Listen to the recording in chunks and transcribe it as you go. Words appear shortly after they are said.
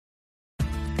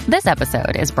This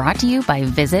episode is brought to you by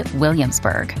Visit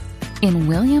Williamsburg. In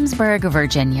Williamsburg,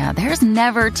 Virginia, there's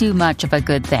never too much of a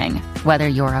good thing. Whether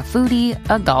you're a foodie,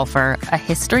 a golfer, a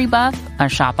history buff, a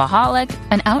shopaholic,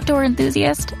 an outdoor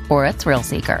enthusiast, or a thrill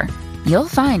seeker, you'll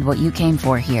find what you came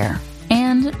for here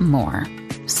and more.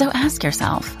 So ask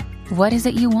yourself, what is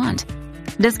it you want?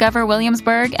 Discover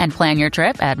Williamsburg and plan your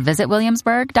trip at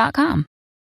visitwilliamsburg.com.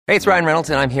 Hey, it's Ryan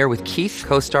Reynolds, and I'm here with Keith,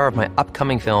 co-star of my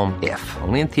upcoming film, If,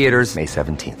 only in theaters May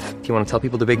 17th. Do you want to tell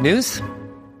people the big news?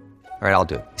 All right, I'll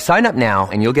do it. Sign up now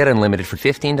and you'll get unlimited for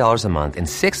 $15 a month and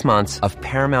 6 months of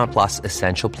Paramount Plus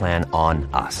Essential Plan on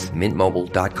us.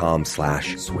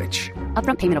 Mintmobile.com/switch.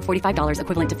 Upfront payment of $45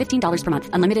 equivalent to $15 per month.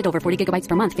 Unlimited over 40 gigabytes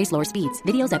per month. Face lower speeds.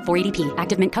 Videos at 480p.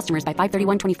 Active Mint customers by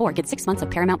 531.24 get 6 months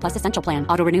of Paramount Plus Essential Plan.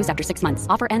 Auto renews after 6 months.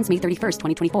 Offer ends May 31st,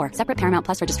 2024. Separate Paramount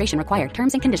Plus registration required.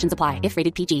 Terms and conditions apply if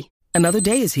rated PG. Another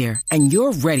day is here, and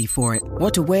you're ready for it.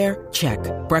 What to wear? Check.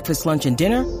 Breakfast, lunch, and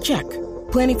dinner? Check.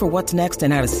 Planning for what's next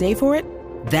and how to save for it?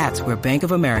 That's where Bank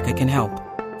of America can help.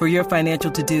 For your financial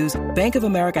to-dos, Bank of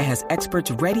America has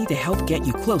experts ready to help get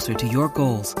you closer to your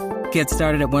goals. Get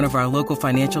started at one of our local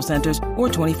financial centers or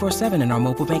 24/7 in our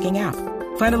mobile banking app.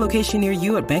 Find a location near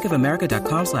you at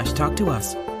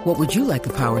bankofamerica.com/talktous. What would you like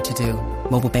the power to do?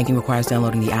 Mobile banking requires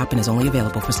downloading the app and is only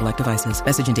available for select devices.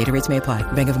 Message and data rates may apply.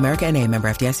 Bank of America N.A., member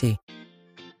FDIC.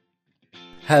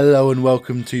 Hello and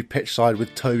welcome to Pitchside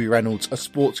with Toby Reynolds, a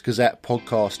Sports Gazette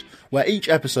podcast, where each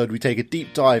episode we take a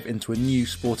deep dive into a new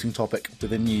sporting topic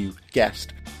with a new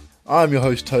guest. I'm your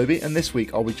host Toby, and this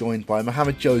week I'll be joined by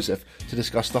Mohammad Joseph to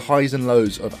discuss the highs and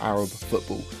lows of Arab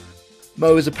football.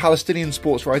 Mo is a Palestinian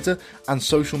sports writer and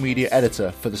social media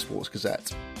editor for the Sports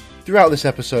Gazette. Throughout this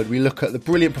episode, we look at the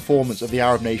brilliant performance of the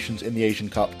Arab nations in the Asian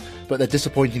Cup, but their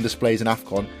disappointing displays in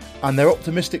AFCON, and their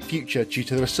optimistic future due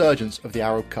to the resurgence of the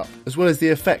Arab Cup, as well as the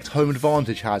effect home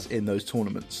advantage has in those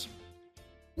tournaments.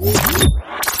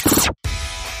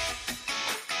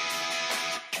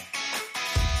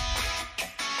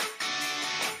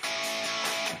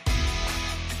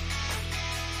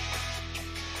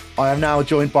 I am now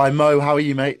joined by Mo. How are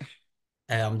you, mate?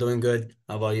 Hey, I'm doing good.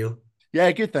 How about you? Yeah,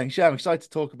 good, thanks. Yeah, I'm excited to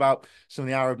talk about some of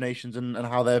the Arab nations and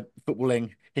how their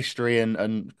footballing history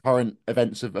and current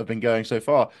events have been going so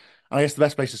far. And I guess the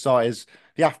best place to start is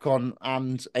the AFCON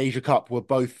and Asia Cup were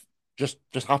both just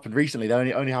happened recently.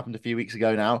 They only happened a few weeks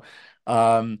ago now.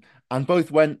 And both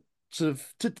went sort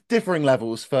of to differing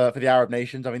levels for the Arab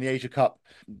nations. I mean, the Asia Cup,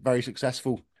 very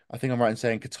successful. I think I'm right in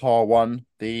saying Qatar won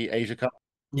the Asia Cup.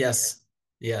 Yes,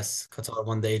 yes. Qatar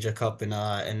won the Asia Cup in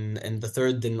the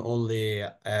third and only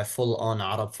full-on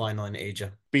Arab final in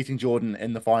Asia. Beating Jordan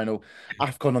in the final.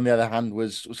 AFCON, on the other hand,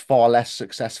 was far less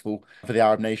successful for the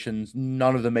Arab nations,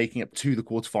 none of them making it to the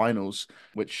quarterfinals,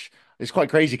 which is quite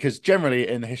crazy because generally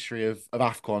in the history of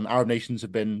AFCON, Arab nations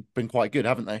have been quite good,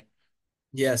 haven't they?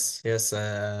 Yes, yes.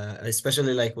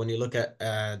 Especially like when you look at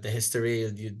the history,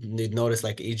 you'd notice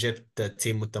like Egypt, the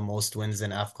team with the most wins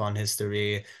in AFCON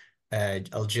history.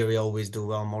 Algeria always do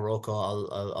well. Morocco,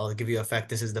 I'll give you a fact.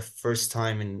 This is the first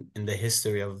time in the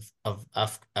history of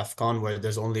AFCON where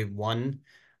there's only one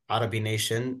Arabi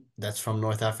nation that's from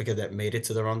North Africa that made it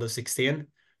to the round of 16.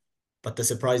 But the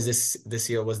surprise this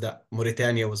year was that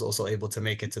Mauritania was also able to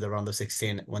make it to the round of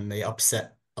 16 when they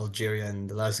upset Algeria in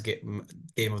the last game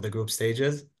of the group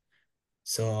stages.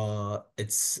 So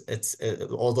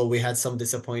although we had some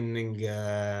disappointing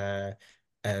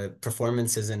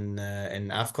performances in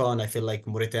AFCON, I feel like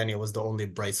Mauritania was the only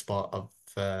bright spot of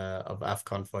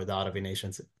AFCON for the Arabi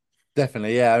nations.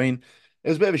 Definitely, yeah. I mean, it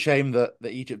was a bit of a shame that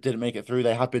Egypt didn't make it through.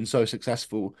 They had been so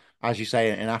successful, as you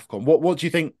say, in AFCON. What do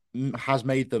you think has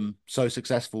made them so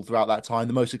successful throughout that time?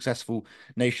 The most successful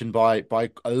nation by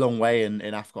a long way in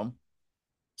AFCON.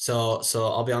 So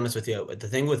I'll be honest with you. The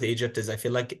thing with Egypt is I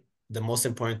feel like the most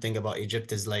important thing about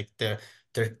Egypt is like their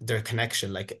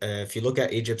connection. Like if you look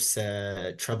at Egypt's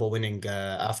treble winning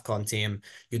AFCON team,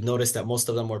 you'd notice that most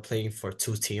of them were playing for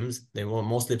two teams. They were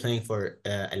mostly playing for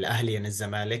Al Ahly and Al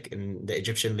Zamalek in the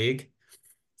Egyptian league.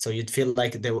 So you'd feel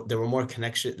like they were more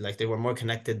connection, like they were more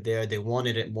connected there. They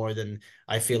wanted it more than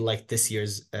I feel like this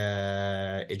year's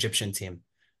Egyptian team.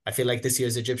 I feel like this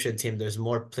year's Egyptian team, there's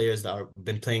more players that are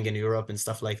been playing in Europe and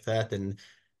stuff like that, and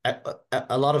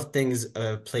a lot of things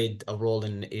played a role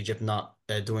in Egypt not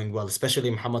doing well, especially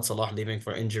Mohammad Salah leaving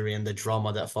for injury and the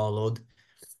drama that followed.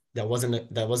 That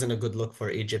wasn't a good look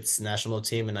for Egypt's national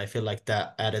team, and I feel like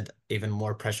that added even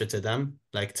more pressure to them,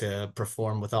 like to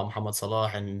perform without Mohammad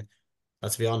Salah. And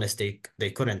let's be honest, they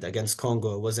couldn't against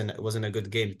Congo. It wasn't a good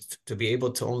game. To be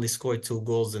able to only score 2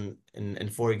 goals in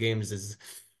 4 games is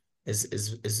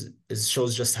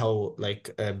shows just how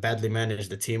like badly managed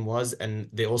the team was, and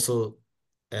they also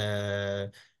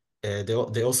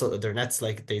they also their nets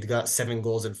like they got 7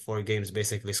 goals in 4 games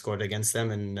basically scored against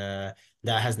them, and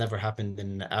that has never happened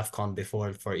in AFCON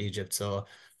before for Egypt. So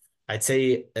I'd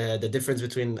say the difference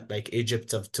between like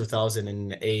Egypt of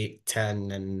 2008,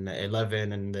 10, and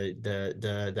 11, and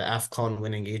the AFCON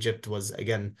winning Egypt was,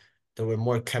 again, there were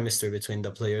more chemistry between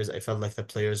the players. I felt like the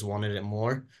players wanted it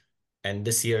more, and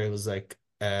this year it was like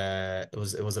it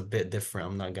was a bit different.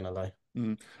 I'm not gonna lie.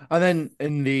 Mm. And then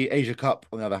in the Asia Cup,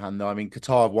 on the other hand, though, I mean,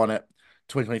 Qatar have won it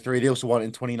 2023. They also won it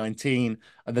in 2019,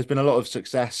 and there's been a lot of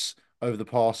success over the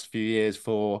past few years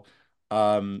for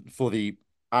the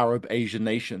Arab Asian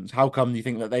nations. How come you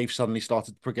think that they've suddenly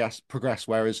started to progress,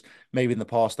 whereas maybe in the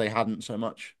past they hadn't so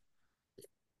much?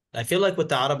 I feel like with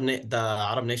the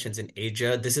Arab nations in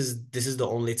Asia, this is the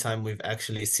only time we've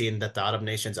actually seen that the Arab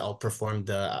nations outperformed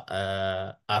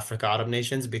the Africa Arab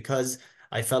nations, because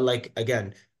I felt like,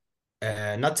 again,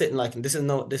 not to, like, this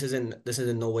is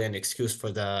in no way an excuse for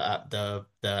the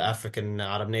African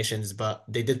Arab nations, but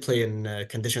they did play in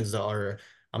conditions that are,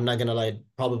 I'm not gonna lie,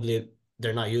 probably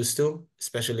they're not used to,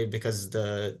 especially because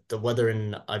the weather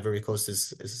in Ivory Coast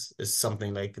is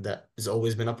something like that has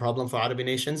always been a problem for Arabic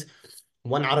nations.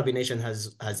 One Arabic nation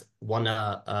has won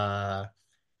well,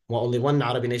 only one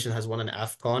Arabic nation has won an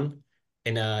AFCON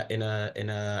in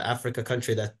a Africa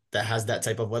country that has that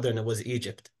type of weather, and it was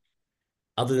Egypt.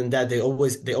 Other than that, they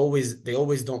always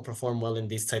don't perform well in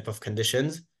these type of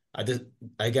conditions. I just,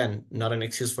 again, not an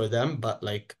excuse for them, but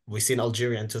like we seen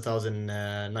Algeria in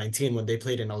 2019 when they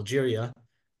played in Algeria,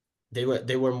 they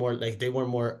were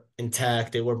more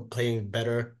intact, they were playing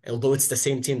better. Although it's the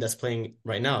same team that's playing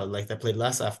right now, like that played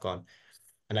last AFCON.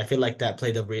 And I feel like that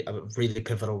played a really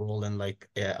pivotal role in like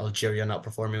Algeria not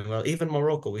performing well. Even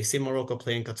Morocco, we see Morocco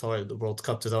playing Qatar, the World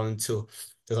Cup 2002,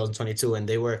 2022, and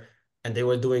they were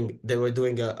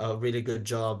doing a really good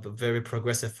job, very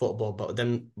progressive football. But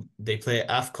then they play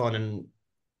AFCON, and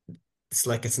it's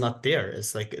like it's not there.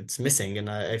 It's like it's missing, and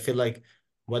I feel like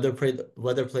weather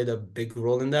played a big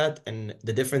role in that. And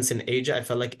the difference in Asia, I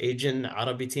felt like Asian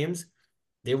Arabi teams,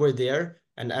 they were there.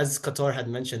 And as Qatar had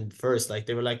mentioned first, like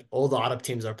they were like, all the Arab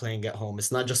teams are playing at home.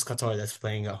 It's not just Qatar that's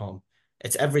playing at home.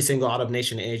 It's every single Arab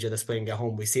nation in Asia that's playing at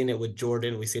home. We've seen it with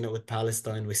Jordan, we've seen it with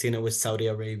Palestine, we've seen it with Saudi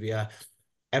Arabia.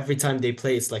 Every time they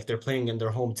play, it's like they're playing in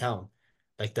their hometown.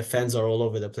 Like the fans are all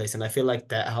over the place. And I feel like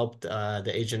that helped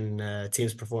the Asian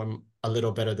teams perform a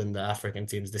little better than the African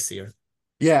teams this year.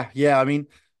 Yeah, yeah. I mean,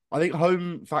 I think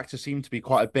home factors seem to be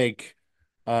quite a big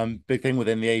thing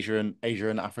within the Asia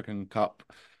and African Cup.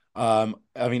 I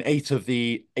mean, 8 of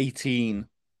the 18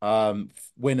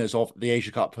 winners of the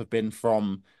Asia Cup have been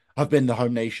the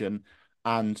home nation,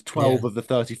 and 12 Yeah. of the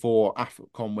 34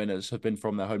 AFCON winners have been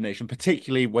from their home nation.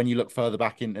 Particularly when you look further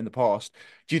back in the past,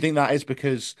 do you think that is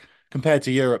because compared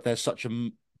to Europe, there's such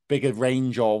a bigger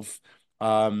range of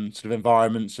sort of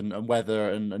environments and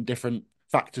weather and different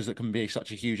factors that can be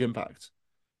such a huge impact?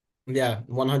 Yeah,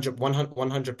 100,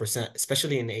 100%,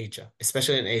 especially in Asia,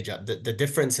 the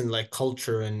difference in like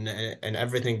culture and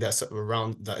everything that's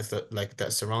around that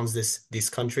surrounds these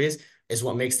countries is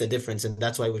what makes the difference. And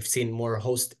that's why we've seen more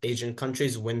host Asian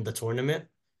countries win the tournament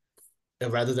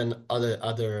rather than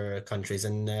other countries.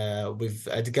 And we've,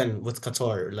 again, with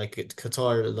Qatar, like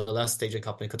Qatar, the last stage of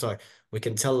Cup in Qatar, we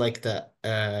can tell like that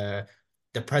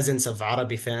the presence of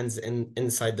Arabi fans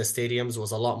inside the stadiums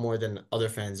was a lot more than other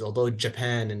fans. Although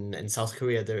Japan and South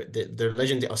Korea, they're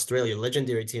legendary, Australia,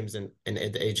 legendary teams in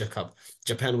the Asia Cup.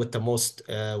 Japan with the most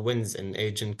wins in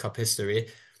Asian Cup history,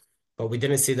 but we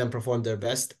didn't see them perform their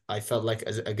best. I felt like,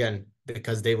 again,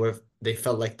 because they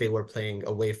felt like they were playing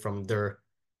away from their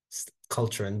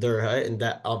culture and and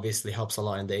that obviously helps a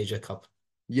lot in the Asia Cup.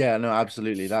 Yeah, no,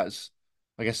 absolutely. That's,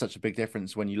 I guess, such a big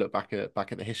difference when you look back at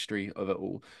the history of it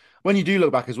all. When you do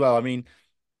look back as well, I mean,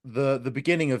 the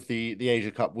beginning of the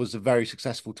Asia Cup was a very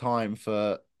successful time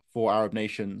for Arab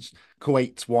nations.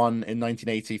 Kuwait won in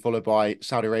 1980, followed by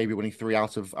Saudi Arabia winning three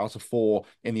out of four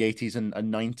in the 80s and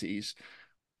 90s.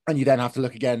 And you then have to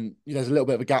look again. There's a little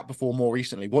bit of a gap before more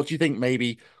recently. What do you think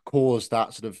maybe caused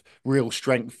that sort of real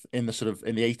strength in the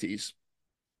 80s?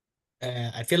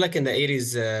 I feel like in the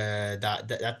 80s,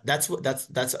 that's what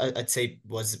that's I'd say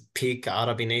was peak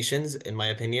Arabi nations, in my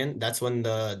opinion. That's when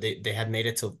they had made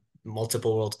it to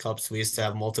multiple World Cups. We used to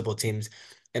have multiple teams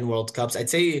in World Cups.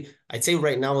 I'd say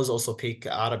right now is also peak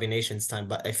Arabi nations time,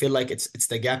 but I feel like it's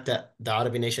the gap that the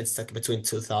Arabi nations took between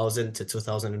 2000 to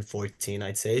 2014.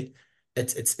 I'd say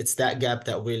it's that gap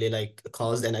that really like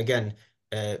caused. And again,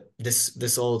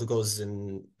 this all goes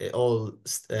and it all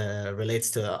relates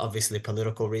to obviously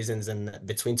political reasons. And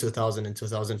between 2000 and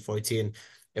 2014,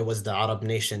 it was the Arab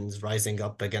nations rising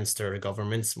up against their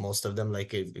governments, most of them,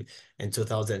 like in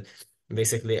 2000.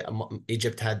 Basically,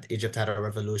 Egypt had a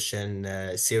revolution.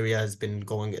 Syria has been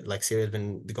going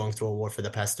through a war for the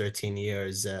past 13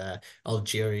 years.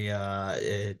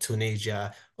 Algeria,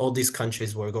 Tunisia, all these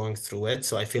countries were going through it.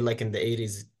 So I feel like in the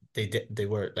 80s they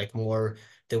were like more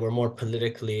they were more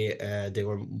politically they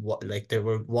were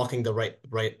walking the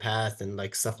right path and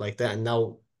like stuff like that. And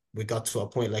now we got to a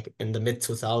point like in the mid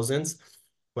 2000s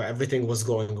where everything was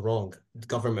going wrong,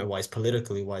 government wise,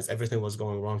 politically wise, everything was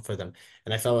going wrong for them.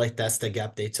 And I felt like that's the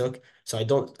gap they took. So I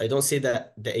don't see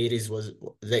that the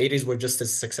 80s were just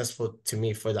as successful to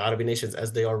me for the Arabic nations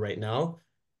as they are right now.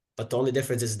 But the only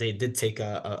difference is they did take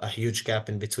a huge gap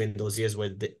in between those years where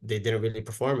they didn't really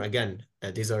perform. Again,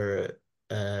 these are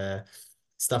uh,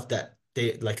 stuff that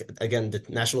they like. Again, the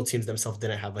national teams themselves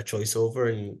didn't have a choice over.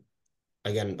 And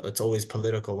again, it's always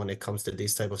political when it comes to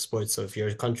these type of sports. So if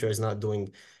your country is not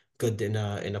doing good in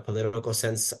a political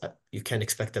sense, you can't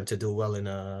expect them to do well in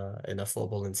a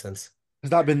footballing sense. Has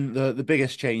that been the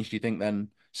biggest change, do you think, then,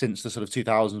 since the sort of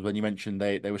 2000s when you mentioned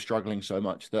they were struggling so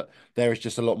much that there is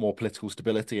just a lot more political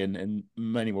stability in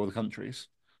many more of the countries?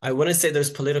 I wouldn't say there's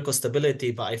political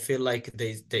stability, but I feel like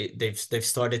they've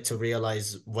started to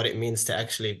realize what it means to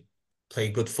actually play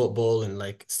good football and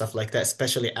like stuff like that,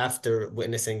 especially after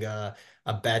witnessing a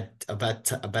bad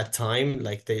time.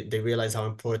 Like they realize how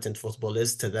important football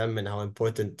is to them and how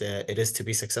important it is to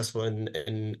be successful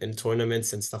in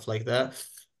tournaments and stuff like that.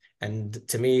 And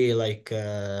to me, like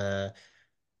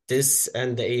this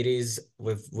and the 80s,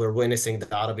 we're witnessing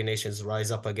the Arabic nations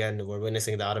rise up again. We're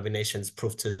witnessing the Arabic nations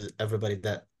prove to everybody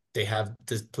that they have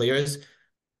the players.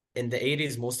 In the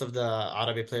 80s, most of the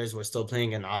Arabic players were still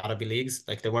playing in Arabic leagues.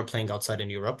 Like they weren't playing outside in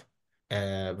Europe.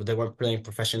 They weren't playing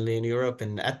professionally in Europe.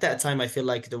 And at that time, I feel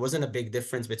like there wasn't a big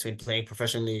difference between playing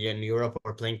professionally in Europe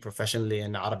or playing professionally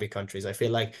in Arabic countries. I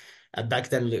feel like back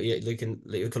then you can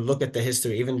look at the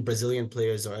history, even Brazilian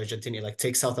players or Argentina, like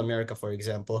take South America, for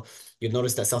example. You'd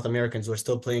notice that South Americans were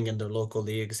still playing in their local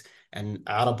leagues and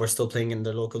Arab were still playing in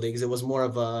their local leagues. It was more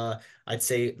of I'd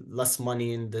say less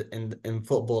money in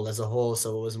football as a whole.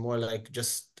 So it was more like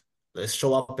just let's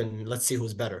show up and let's see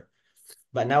who's better.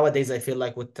 But nowadays, I feel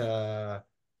like with the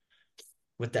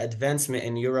advancement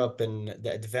in Europe and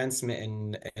the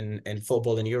advancement in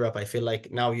football in Europe, I feel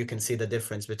like now you can see the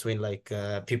difference between like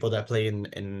people that play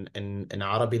in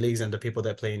Arabic leagues and the people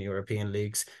that play in European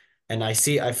leagues. And I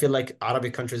feel like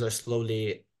Arabic countries are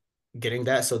slowly getting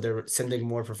that, so they're sending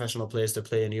more professional players to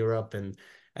play in Europe, and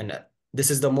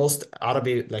this is the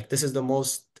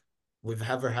most we've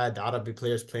ever had Arabic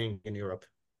players playing in Europe.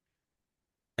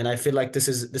 And I feel like this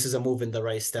is a move in the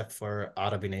right step for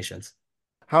Arabic nations.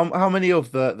 How many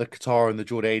of the Qatar and the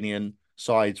Jordanian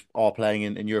sides are playing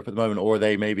in Europe at the moment, or are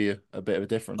they maybe a bit of a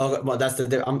difference? Okay, well,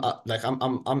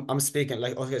 I'm speaking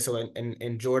like okay. So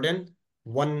in Jordan,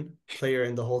 one player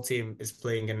in the whole team is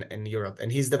playing in Europe,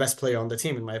 and he's the best player on the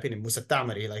team in my opinion. Musa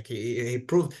Tamari, like he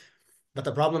proved. But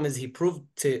the problem is he proved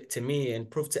to me and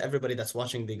proved to everybody that's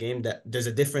watching the game that there's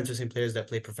a difference between players that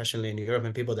play professionally in Europe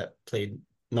and people that play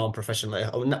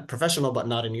non-professional, or not professional but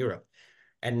not in Europe.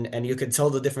 And you can tell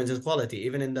the difference in quality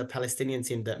even in the Palestinian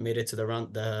team that made it to the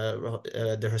round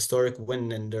their historic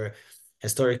win and their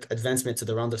historic advancement to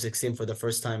the round of 16 for the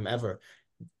first time ever.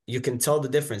 You can tell the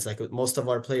difference. Like most of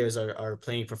our players are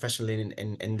playing professionally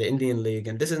in the Indian league,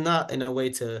 and this is not in a way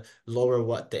to lower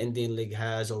what the Indian league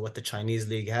has or what the Chinese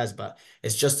league has, but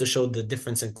it's just to show the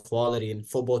difference in quality in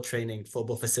football training,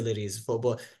 football facilities,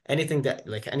 football, anything that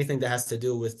has to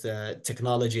do with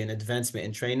technology and advancement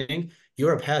in training.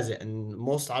 Europe has it, and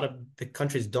most Arab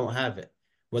countries don't have it.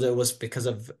 Whether it was because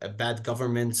of bad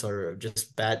governments or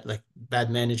just bad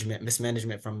management,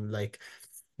 mismanagement from like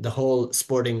the whole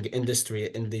sporting industry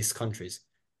in these countries.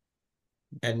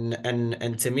 And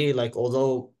to me, like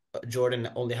although Jordan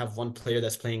only have one player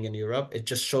that's playing in Europe, it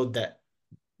just showed that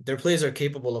their players are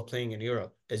capable of playing in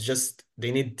Europe. It's just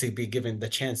they need to be given the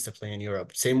chance to play in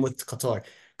Europe. Same with Qatar.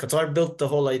 Qatar built the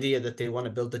whole idea that they want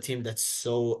to build a team that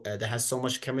has so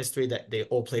much chemistry that they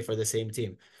all play for the same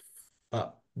team.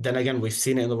 But then again, we've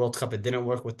seen it in the World Cup. It didn't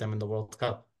work with them in the World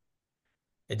Cup.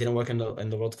 It didn't work in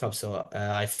the World Cup. So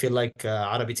I feel like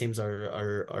Arabi teams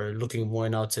are looking more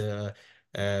now to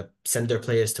send their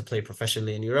players to play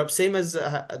professionally in Europe, same as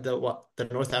what the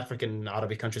North African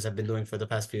Arabi countries have been doing for the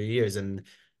past few years. And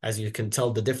as you can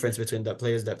tell, the difference between the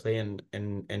players that play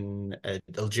in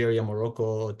Algeria,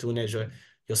 Morocco, Tunisia,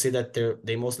 you'll see that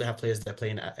they mostly have players that play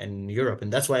in Europe,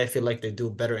 and that's why I feel like they do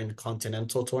better in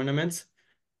continental tournaments.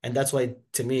 And that's why,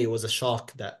 to me, it was a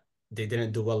shock that they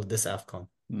didn't do well at this AFCON.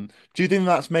 Mm. Do you think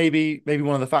that's maybe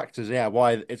one of the factors, yeah,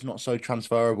 why it's not so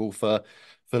transferable for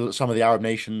some of the Arab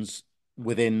nations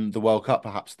within the World Cup,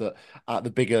 perhaps that at the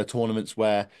bigger tournaments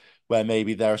where where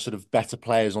maybe there are sort of better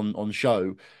players on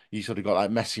show. You sort of got like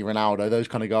Messi, Ronaldo, those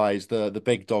kind of guys, the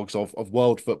big dogs of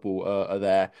world football are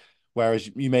there.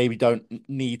 Whereas you maybe don't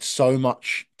need so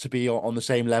much to be on the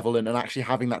same level, and actually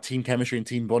having that team chemistry and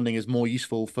team bonding is more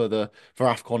useful for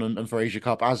AFCON and for Asia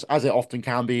Cup, as it often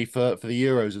can be for the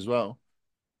Euros as well.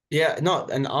 Yeah, no,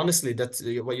 and honestly, that's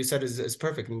what you said is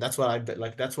perfect, and that's what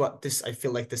like. That's what this I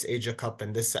feel like this Asia Cup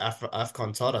and this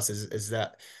AFCON taught us is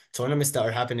that tournaments that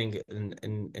are happening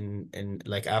in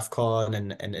like AFCON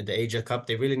and in the Asia Cup,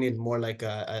 they really need more like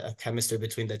a chemistry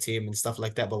between the team and stuff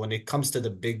like that. But when it comes to the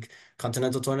big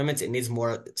continental tournaments, it needs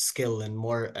more skill and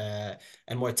more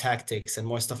tactics and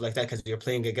more stuff like that because you're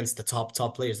playing against the top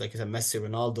players like you said, Messi,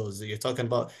 Ronaldo's. You're talking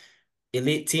about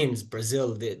elite teams,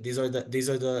 Brazil. These are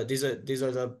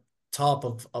the top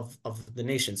of the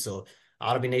nation. So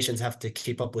Arabic nations have to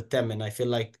keep up with them, and I feel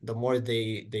like the more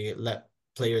they let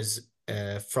players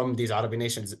from these Arabic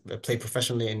nations play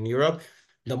professionally in Europe,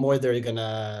 the more they're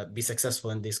gonna be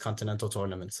successful in these continental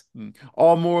tournaments.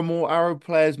 Are more and more Arab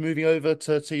players moving over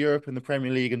to Europe in the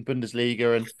Premier League and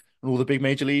Bundesliga and all the big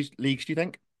major leagues, do you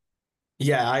think?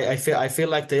 Yeah, I feel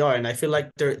like they are, and I feel like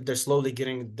they're slowly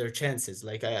getting their chances.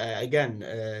 Like again,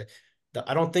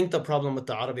 I don't think the problem with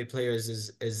the Arabic players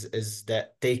is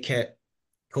that they can't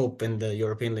cope in the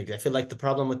European League. I feel like the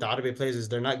problem with the Arabic players is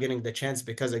they're not getting the chance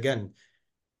because again,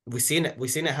 we seen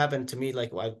it happen to me.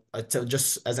 Like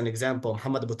just as an example,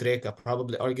 Mohammad Boutrika,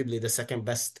 probably arguably the second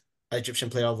best Egyptian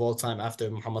player of all time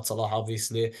after Mohamed Salah,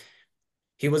 obviously.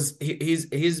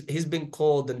 He's been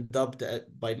called and dubbed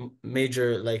by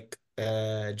major like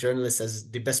journalists as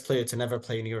the best player to never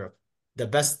play in Europe. The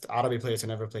best Arabic player to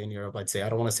never play in Europe, I'd say. I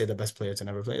don't want to say the best player to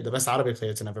never play, the best Arabic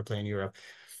player to never play in Europe.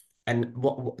 And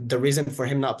the reason for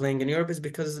him not playing in Europe is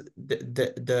because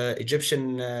the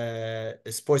Egyptian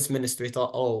sports ministry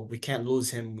thought, oh, we can't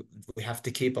lose him. We have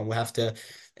to keep him. We have to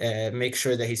make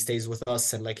sure that he stays with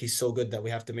us. And like he's so good that we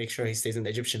have to make sure he stays in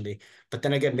the Egyptian league. But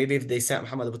then again, maybe if they sent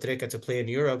Mohamed Boutrika to play in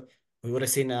Europe, we would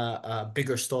have seen a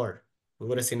bigger star. We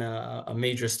would have seen a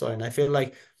major star. And I feel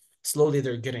like slowly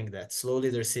they're getting that.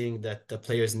 Slowly they're seeing that the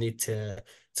players need to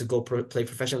go play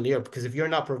professional Europe because if you're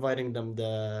not providing them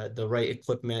the right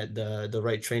equipment, the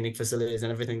right training facilities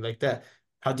and everything like that,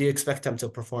 how do you expect them to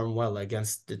perform well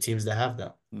against the teams that have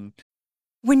them?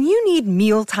 When you need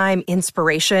mealtime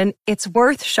inspiration, it's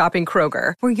worth shopping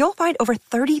Kroger, where you'll find over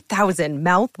 30,000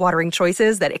 mouth-watering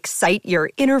choices that excite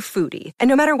your inner foodie. And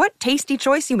no matter what tasty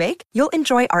choice you make, you'll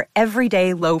enjoy our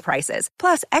everyday low prices,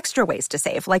 plus extra ways to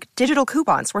save, like digital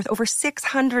coupons worth over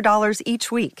 $600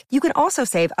 each week. You can also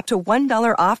save up to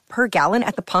 $1 off per gallon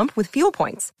at the pump with fuel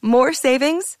points. More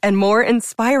savings and more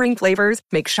inspiring flavors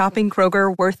make shopping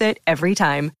Kroger worth it every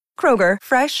time. Kroger,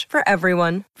 fresh for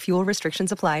everyone. Fuel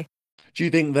restrictions apply. Do you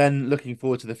think then, looking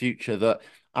forward to the future, that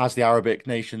as the Arabic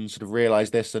nations sort of realize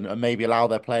this and maybe allow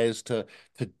their players to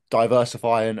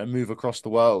diversify and move across the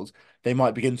world, they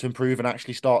might begin to improve and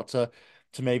actually start to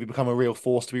maybe become a real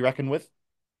force to be reckoned with?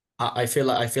 I feel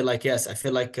like yes. I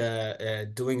feel like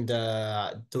doing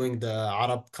the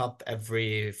Arab Cup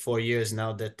every 4 years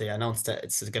now that they announced that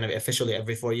it's going to be officially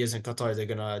every 4 years in Qatar. They're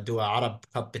gonna do a Arab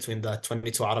Cup between the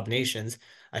 22 Arab nations.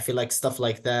 I feel like stuff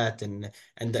like that and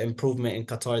the improvement in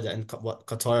Qatar and what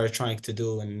Qatar are trying to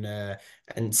do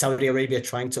and Saudi Arabia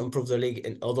trying to improve their league.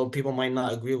 And although people might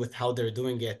not agree with how they're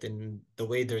doing it and the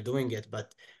way they're doing it,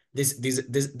 but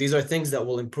these are things that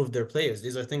will improve their players.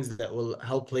 These are things that will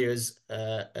help players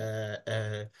at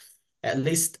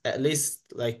least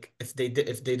like if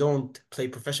they don't play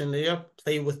professionally in Europe,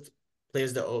 play with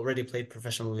players that already played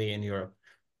professionally in Europe.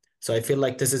 So I feel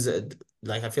like this is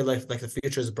I feel like the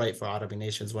future is bright for Arabic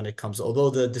nations when it comes. Although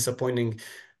the disappointing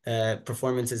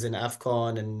performances in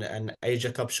AFCON and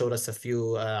Asia Cup showed us a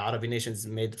few Arabic nations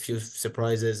made a few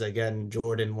surprises. Again,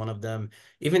 Jordan, one of them.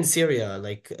 Even Syria,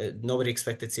 like nobody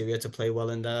expected Syria to play well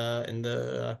in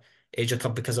the Asia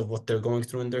Cup because of what they're going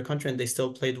through in their country, and they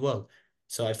still played well.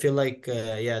 So I feel like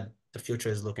yeah, the future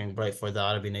is looking bright for the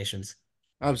Arabic nations.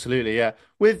 Absolutely, yeah.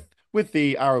 With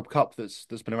the Arab Cup that's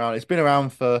been around, it's been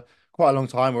around for quite a long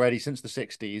time already. Since the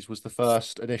 60s was the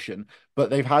first edition, but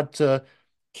they've had to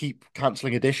keep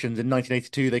cancelling editions. In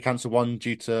 1982, they cancelled one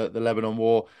due to the Lebanon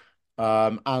War,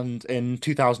 and in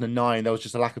 2009 there was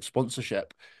just a lack of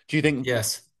sponsorship. Do you think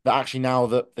Yes. that actually now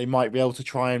that they might be able to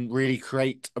try and really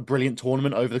create a brilliant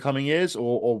tournament over the coming years,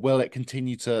 or will it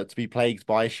continue to be plagued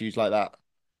by issues like that?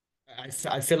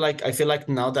 I feel like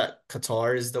now that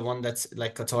Qatar is the one that's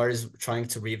like Qatar is trying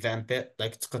to revamp it.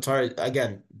 Like Qatar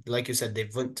again, like you said,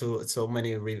 they've went to so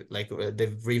many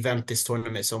they've revamped this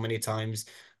tournament so many times.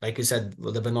 Like you said,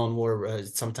 the Lebanon war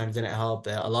sometimes didn't help.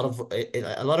 A lot of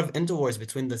interwars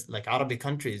between the like Arabic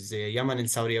countries, Yemen and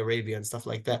Saudi Arabia and stuff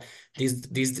like that.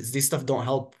 These stuff don't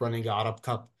help running a Arab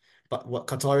Cup. But what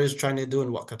Qatar is trying to do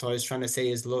and what Qatar is trying to say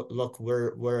is, look,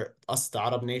 we're us, the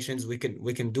Arab nations. We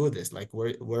can do this. Like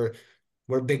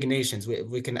we're big nations.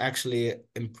 We can actually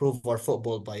improve our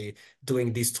football by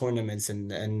doing these tournaments,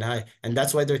 and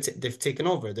that's why they've taken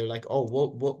over. They're like,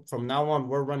 oh, from now on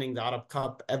we're running the Arab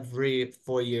Cup every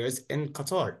 4 years in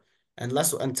Qatar.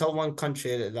 Unless until one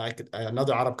country, like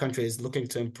another Arab country, is looking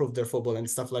to improve their football and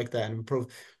stuff like that, and improve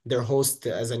their host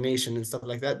as a nation and stuff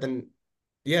like that, then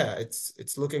yeah,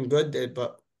 it's looking good,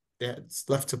 but yeah, it's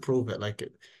left to prove it.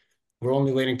 We're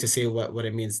only waiting to see what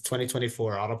it means.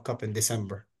 2024 Arab Cup in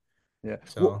December. Yeah.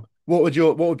 So. What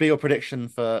would be your prediction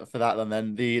for that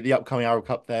then? The upcoming Arab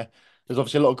Cup there. There's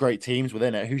obviously a lot of great teams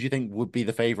within it. Who do you think would be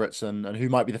the favourites and who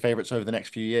might be the favourites over the next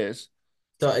few years?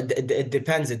 So it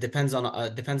depends. It depends on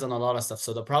a lot of stuff.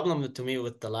 So the problem to me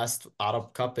with the last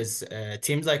Arab Cup is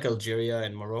teams like Algeria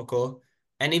and Morocco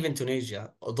and even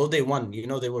Tunisia, although they won,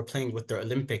 they were playing with their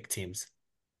Olympic teams.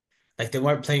 Like they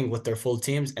weren't playing with their full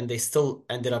teams, and they still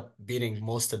ended up beating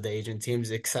most of the Asian teams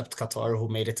except Qatar, who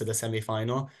made it to the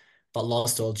semi-final, but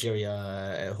lost to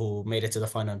Algeria, who made it to the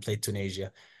final and played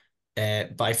Tunisia.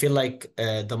 But I feel like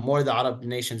the more the Arab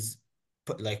nations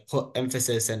put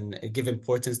emphasis and give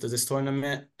importance to this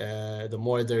tournament, the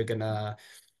more they're gonna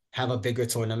have a bigger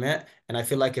tournament. And I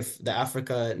feel like if the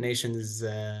Africa nations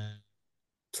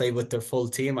play with their full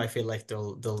team, I feel like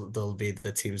they'll be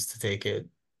the teams to take it.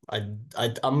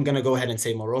 I'm gonna go ahead and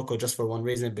say Morocco just for one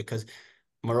reason, because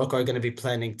Morocco are gonna be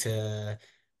planning to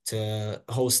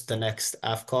host the next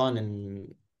AFCON,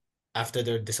 and after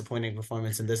their disappointing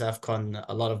performance in this AFCON,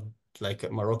 a lot of like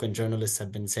Moroccan journalists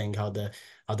have been saying how the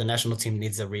national team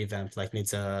needs a revamp, like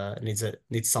needs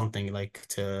something like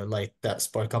to light that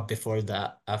spark up before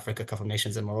the Africa Cup of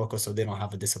Nations in Morocco, so they don't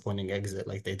have a disappointing exit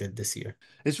like they did this year.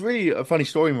 It's really a funny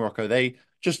story, Morocco. They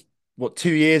just 2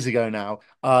 years ago now,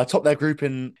 topped their group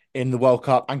in the World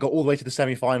Cup and got all the way to the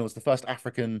semi-finals. The first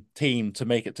African team to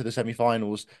make it to the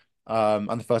semi-finals,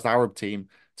 and the first Arab team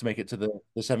to make it to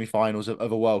the semi-finals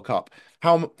of a World Cup.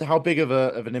 How big of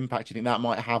an impact do you think that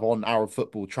might have on Arab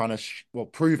football? Trying to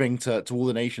proving to all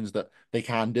the nations that they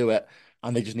can do it,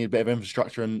 and they just need a bit of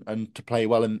infrastructure and to play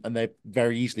well, and they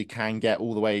very easily can get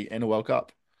all the way in a World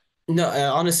Cup. No,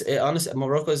 honest,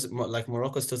 Morocco's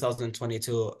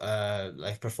 2022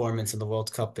 like performance in the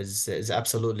World Cup is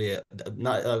absolutely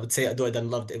not, I would say, adored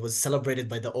and loved. It was celebrated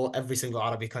by every single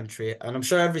Arabic country, and I'm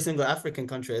sure every single African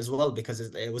country as well, because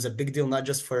it was a big deal not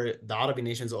just for the Arabic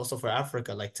nations, also for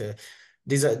Africa.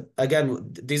 These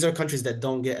are countries that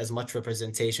don't get as much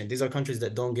representation. These are countries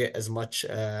that don't get as much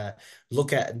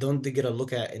don't they get a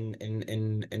look at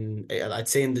in I'd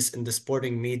say in the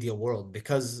sporting media world,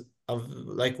 because of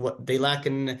like what they lack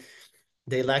in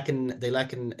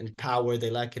power, they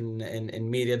lack in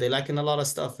media, they lack in a lot of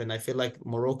stuff. And I feel like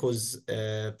Morocco's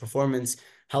performance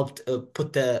helped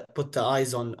put the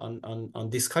eyes on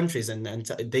these countries, and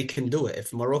they can do it.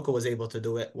 If Morocco was able to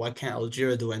do it, why can't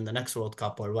Algeria do it in the next World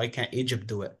Cup, or why can't Egypt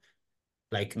do it?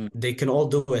 Like Mm. they can all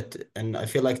do it, and I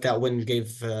feel like that win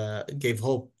gave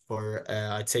hope for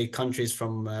I'd say countries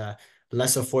from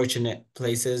lesser fortunate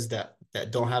places that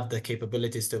don't have the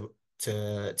capabilities to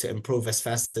improve as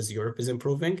fast as Europe is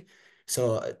improving.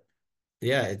 So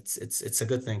yeah, it's a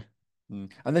good thing. Mm.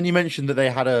 And then you mentioned that they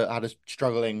had a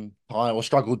struggling time or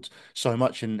struggled so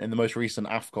much in the most recent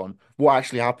AFCON. What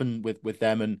actually happened with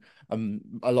them and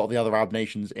a lot of the other Arab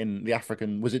nations in the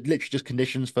African? Was it literally just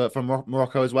conditions for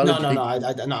Morocco as well? Or No, do you no,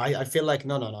 no. think? I feel like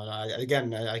no.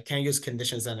 Again, I can't use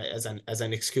conditions as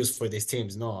an excuse for these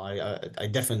teams. No, I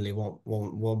definitely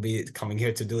won't be coming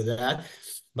here to do that.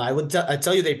 But I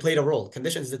tell you, they played a role.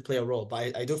 Conditions did play a role,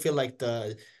 but I do feel like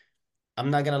I'm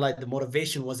not gonna lie, the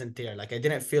motivation wasn't there. Like I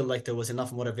didn't feel like there was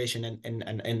enough motivation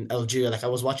in Algeria. Like I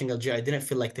was watching Algeria, I didn't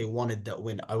feel like they wanted that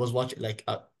win. I was watching like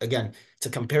again, to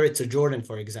compare it to Jordan,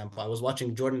 for example. I was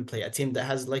watching Jordan play, a team that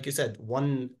has, like you said,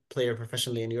 one player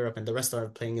professionally in Europe and the rest are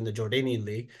playing in the Jordanian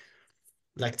league.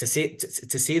 Like to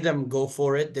see them go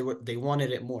for it, they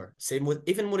wanted it more. Same with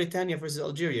even Mauritania versus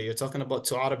Algeria. You're talking about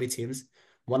two Arabi teams.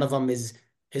 One of them is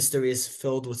history is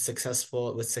filled with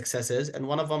successes, and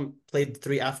one of them played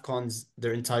three AFCONs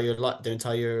their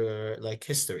entire like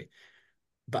history.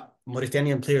 But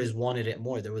Mauritanian players wanted it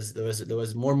more. There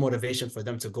was more motivation for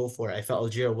them to go for it. I felt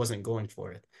Algeria wasn't going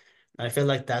for it. And I feel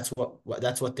like that's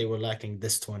what they were lacking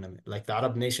this tournament. Like the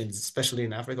Arab nations, especially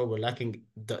in Africa, were lacking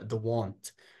the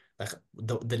want, like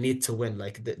the need to win.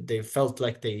 Like they felt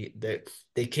like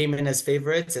they came in as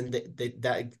favorites, and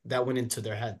that went into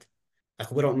their head.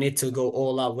 Like, we don't need to go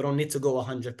all out. We don't need to go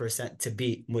 100% to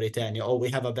beat Mauritania. Oh, we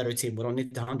have a better team. We don't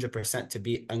need 100% to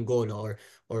beat Angola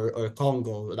or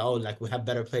Congo. Oh, like, we have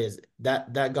better players.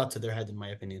 That got to their head, in my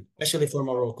opinion, especially for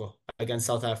Morocco against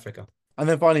South Africa. And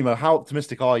then finally, Mo, how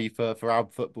optimistic are you for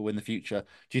Arab football in the future?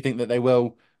 Do you think that they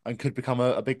will and could become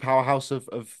a big powerhouse of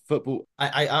football?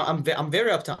 I'm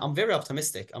very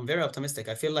optimistic. I'm very optimistic.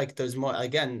 I feel like there's more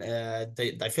again.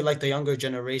 I feel like the younger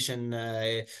generation,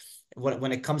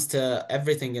 when it comes to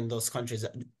everything in those countries,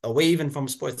 away even from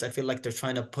sports, I feel like they're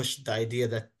trying to push the idea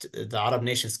that the Arab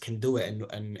nations can do it,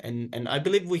 and I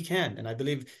believe we can, and I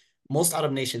believe most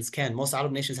Arab nations can. Most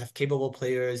Arab nations have capable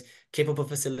players, capable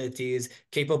facilities,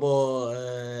 capable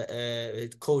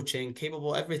coaching,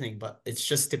 capable everything. But it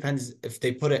just depends if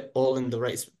they put it all in the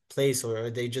right place, or are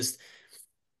they just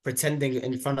pretending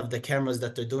in front of the cameras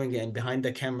that they're doing it, and behind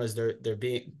the cameras they're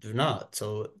not.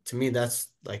 So to me, that's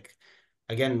like,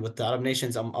 again, with the Arab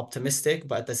nations, I'm optimistic,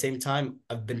 but at the same time,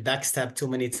 I've been backstabbed too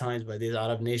many times by these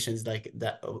Arab nations. Like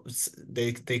that,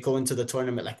 they go into the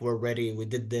tournament like, we're ready, we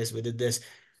did this, we did this.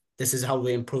 This is how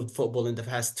we improved football in the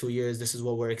past 2 years. This is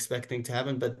what we're expecting to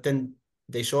happen. But then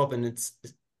they show up and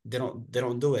they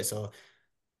don't do it. So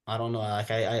I don't know. Like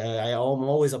I'm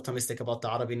always optimistic about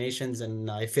the Arabi nations,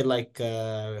 and I feel like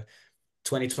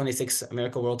 2026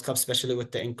 America World Cup, especially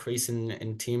with the increase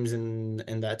in teams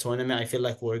in that tournament, I feel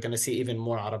like we're gonna see even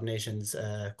more Arab nations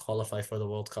qualify for the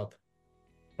World Cup.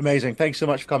 Amazing. Thanks so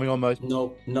much for coming on, Mo.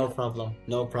 No problem.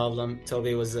 No problem.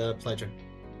 Toby, it was a pleasure.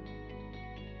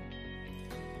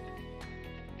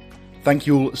 Thank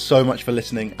you all so much for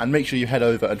listening, and make sure you head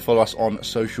over and follow us on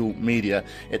social media.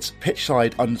 It's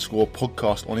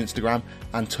pitchside_podcast on Instagram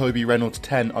and Toby Reynolds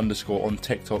 10_ on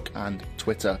TikTok and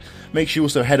Twitter. Make sure you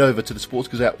also head over to the Sports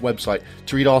Gazette website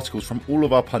to read articles from all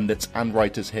of our pundits and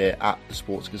writers here at the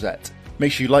Sports Gazette.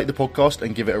 Make sure you like the podcast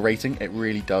and give it a rating, it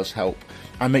really does help.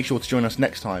 And make sure to join us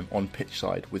next time on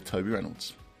Pitchside with Toby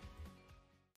Reynolds.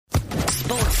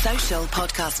 Sports Social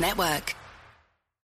Podcast Network.